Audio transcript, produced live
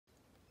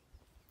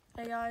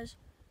Hey guys,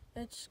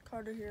 it's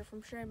Carter here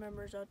from Sharing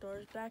Memories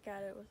Outdoors, back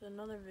at it with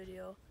another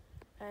video.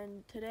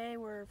 And today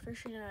we're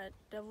fishing at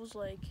Devil's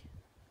Lake,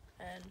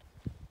 and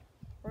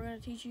we're going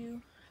to teach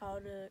you how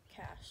to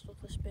cast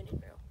with a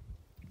spinning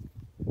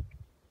reel.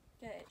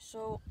 Okay,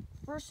 so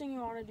first thing you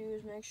want to do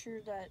is make sure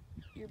that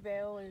your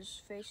bail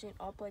is facing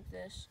up like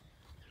this,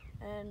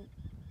 and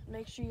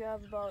make sure you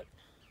have about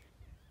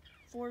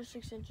 4 to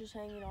 6 inches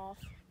hanging off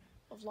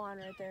of line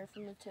right there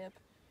from the tip.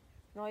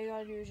 And all you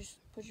gotta do is just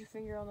put your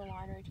finger on the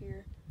line right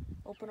here,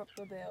 open up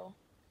the bail,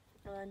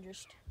 and then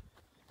just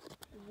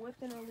whip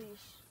and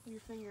release your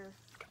finger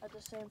at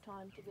the same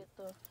time to get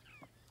the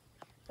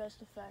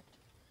best effect.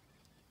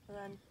 And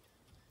then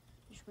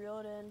just reel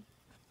it in,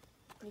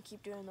 and you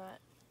keep doing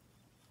that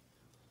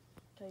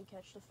until you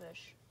catch the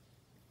fish.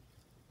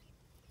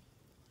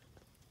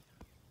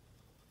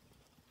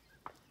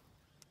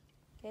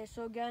 Okay,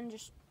 so again,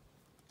 just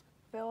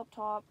bail up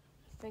top,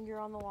 finger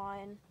on the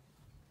line.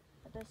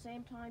 At the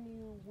same time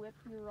you whip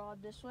your rod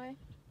this way,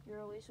 you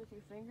release with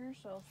your finger,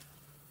 so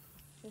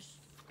just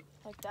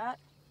like that.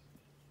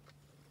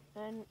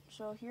 And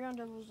so here on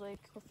Devil's Lake,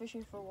 we're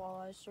fishing for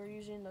walleyes, so we're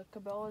using the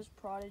Cabela's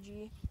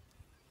Prodigy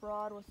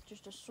rod with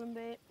just a swim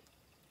bait,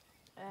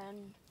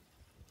 and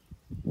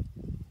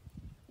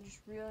just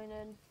reeling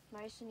in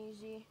nice and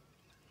easy.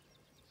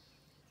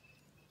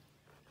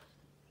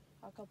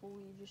 A couple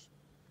we just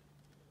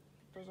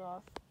get those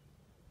off.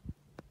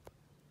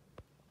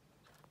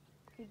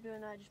 Keep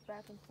doing that just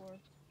back and forth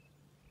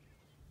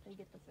until you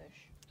get the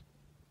fish.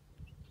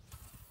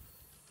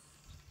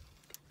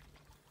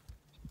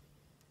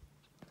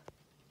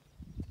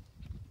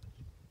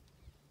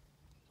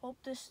 Hope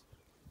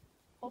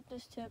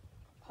this tip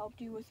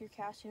helped you with your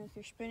casting with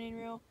your spinning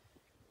reel,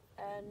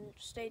 and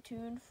stay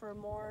tuned for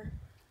more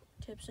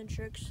tips and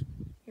tricks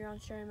here on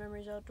Sharing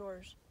Memories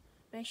Outdoors.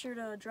 Make sure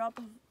to drop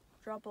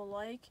a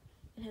like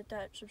and hit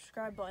that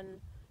subscribe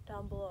button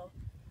down below.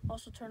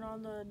 Also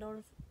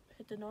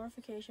hit the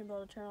notification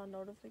bell to turn on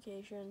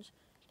notifications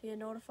to get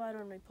notified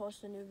when we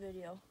post a new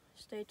video.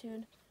 Stay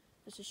tuned.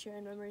 This is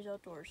Sharing Memories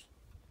Outdoors.